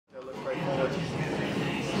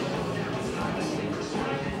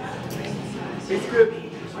It's good.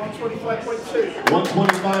 125.2.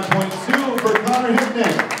 125.2 for Connor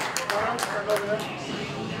Hickman.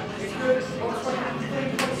 It's good.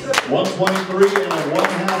 123.7. 123 and a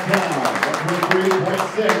 1.5 pound.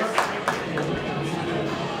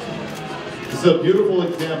 123.6. This is a beautiful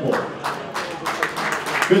example.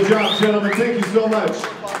 Good job, gentlemen. Thank you so much.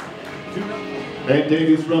 Hank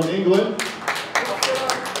Davies from England.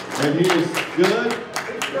 And he is good.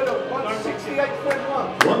 It's good at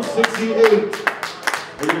 168.1. 168.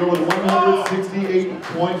 We're going to go with 168.1.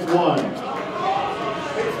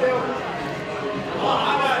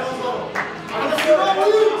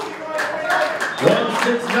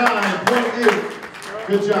 169.8.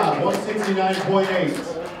 Good job. 169.8.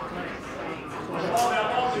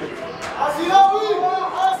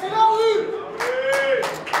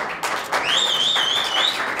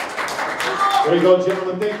 There you go,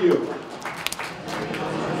 gentlemen. Thank you.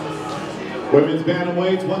 Women's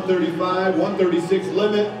bantamweights, 135, 136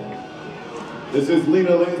 limit. This is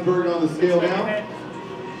Lena Landsberg on the scale now.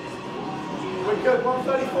 We're good.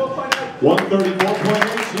 134.8.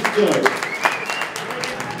 134.8. She's good.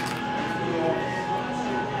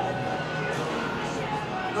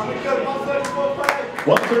 We're good. 134.8.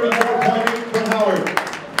 134.8 for Howard.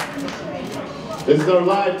 This is our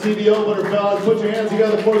live TV opener, fellas. Put your hands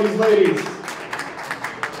together for these ladies.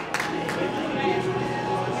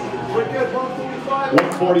 We're good. 145.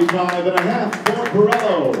 145 and a half for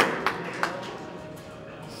Perello.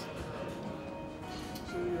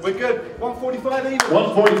 We're good. 145 even.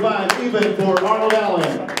 145 even for Arnold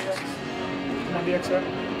Allen. Come on, the extra.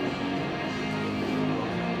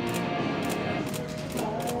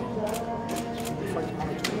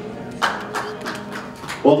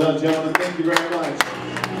 Well done, gentlemen. Thank you very much.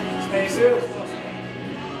 Stay still.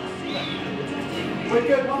 We're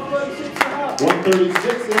good. 136 and a half.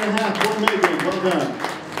 136 and a half for Megan. Well done.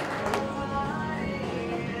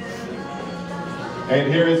 And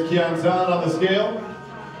here is Kian Zan on the scale.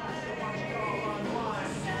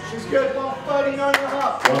 She's good. 139 and a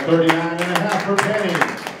half. 139 and a half for Penny.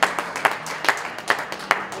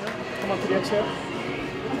 Come on to the extra.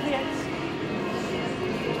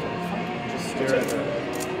 Just stare at that.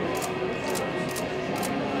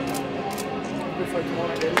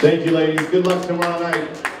 Thank you, ladies. Good luck tomorrow night.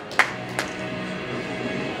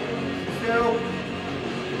 Still.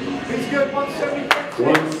 He's good. 170.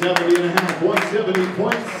 170 and a half,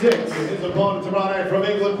 170.6. His opponent tomorrow night from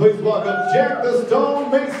England. Please welcome Jack the Stone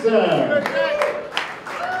Mason.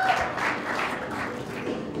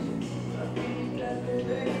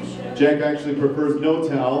 Jack actually prefers no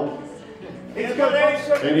towel. He's good.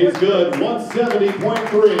 And he's good,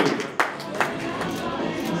 170.3.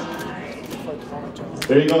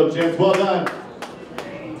 There you go, gents. Well done.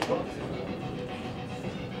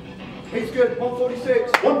 He's good.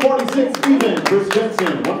 146. 146 even for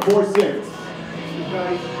Spencer. 146.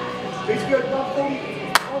 He's good.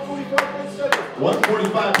 145.7.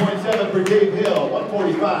 145.7 for Dave Hill.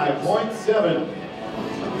 145.7.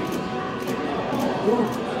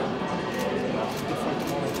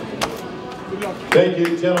 Thank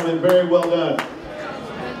you, gentlemen. Very well done.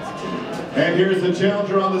 And here's the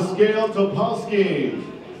challenger on the scale, Topolsky.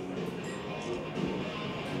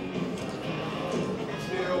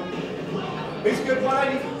 He's good.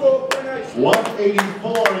 184.8.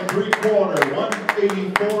 184 and 3/4.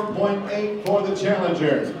 184.8 for the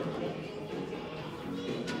challenger.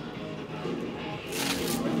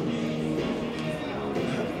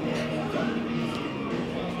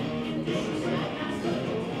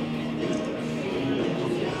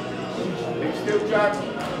 He's still Jack.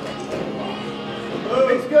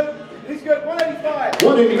 He's good. He's good. 185.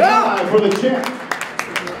 185 for the champ.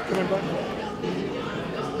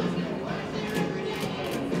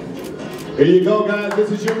 Here you go, guys.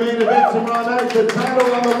 This is your main event tomorrow night. The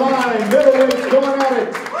title on the line. Middleweights going at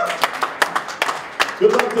it.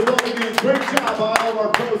 Good luck to both of you. Great job by all of our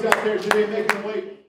pros out there today making the weight.